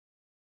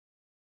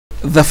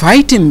The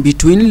fighting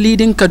between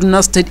leading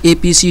Kaduna State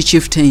APC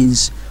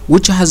chieftains,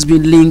 which has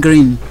been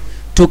lingering,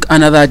 took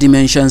another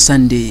dimension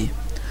Sunday,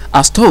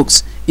 as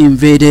talks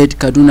invaded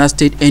Kaduna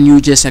State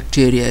NUJ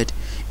Secretariat,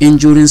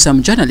 injuring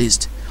some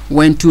journalists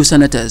when two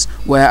senators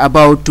were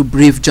about to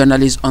brief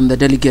journalists on the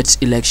delegates'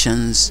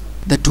 elections.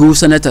 The two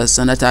senators,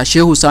 Senator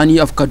Shehu Sani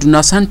of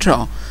Kaduna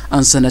Central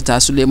and Senator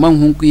Sulaiman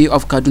Hunkuyi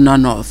of Kaduna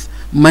North,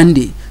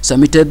 Monday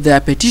submitted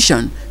their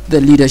petition to the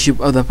leadership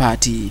of the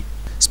party.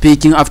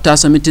 Speaking after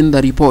submitting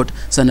the report,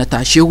 Senator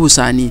Shehu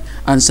Sani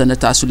and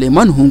Senator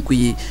Sulaiman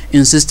Hunkuyi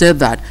insisted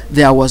that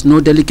there was no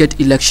delegate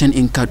election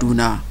in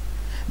Kaduna.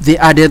 They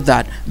added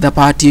that the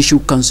party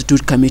should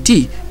constitute a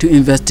committee to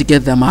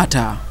investigate the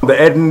matter. The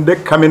end,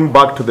 coming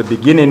back to the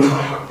beginning,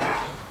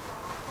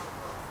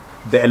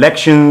 the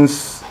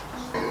elections,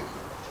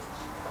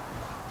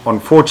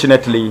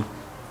 unfortunately,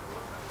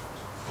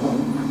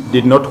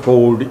 did not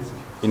hold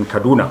in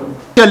Kaduna.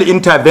 Special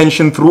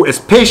intervention through a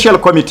special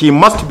committee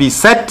must be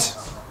set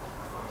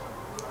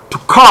to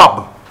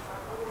curb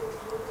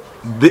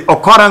the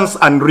occurrence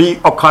and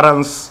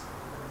reoccurrence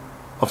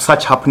of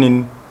such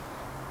happening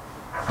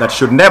that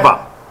should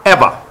never,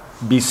 ever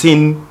be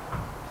seen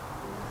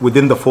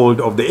within the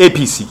fold of the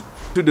APC.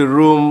 To the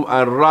room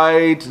and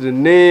write the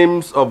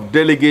names of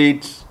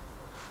delegates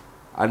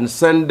and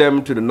send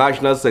them to the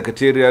National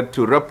Secretariat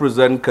to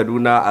represent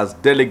Kaduna as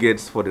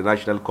delegates for the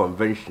National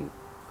Convention.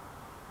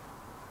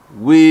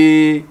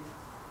 We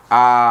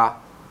are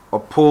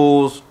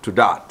opposed to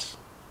that.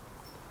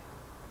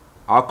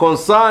 Our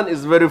concern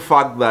is the very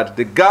fact that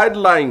the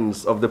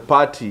guidelines of the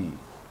party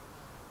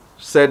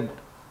said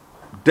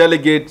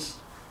delegates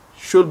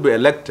should be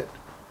elected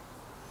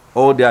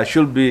or there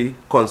should be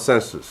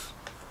consensus,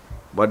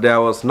 but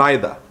there was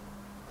neither.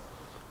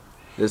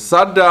 They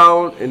sat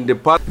down in the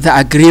party. The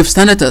aggrieved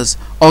senators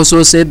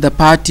also said the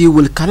party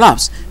will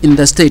collapse in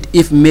the state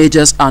if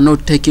measures are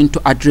not taken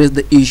to address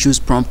the issues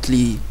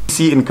promptly.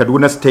 APC in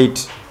Kaduna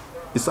State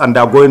is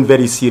undergoing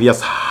very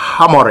serious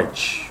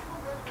hemorrhage,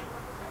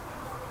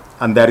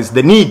 and there is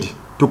the need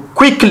to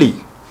quickly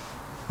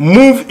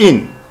move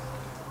in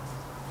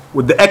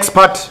with the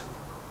expert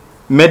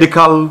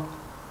medical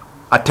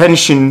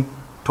attention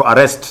to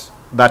arrest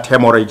that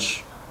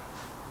hemorrhage,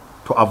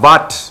 to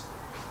avert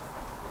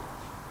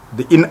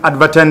the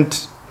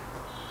inadvertent,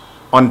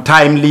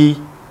 untimely,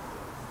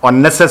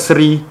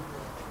 unnecessary,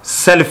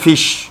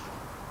 selfish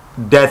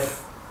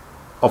death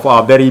of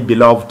our very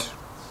beloved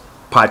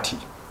party.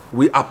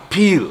 We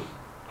appeal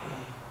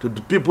to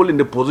the people in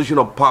the position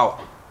of power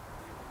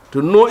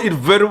to know it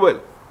very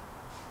well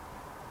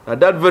that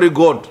that very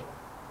God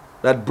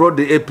that brought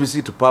the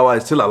APC to power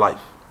is still alive.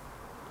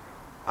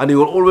 And he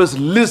will always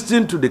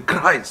listen to the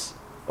cries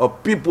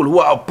of people who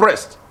are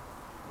oppressed,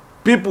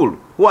 people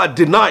who are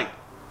denied,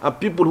 and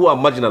people who are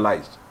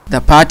marginalized.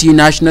 The party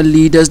national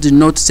leaders did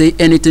not say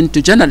anything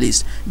to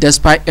journalists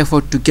despite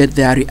effort to get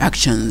their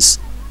reactions.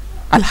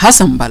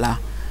 Alhassan, Bala,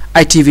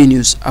 ITV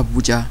News,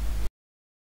 Abuja.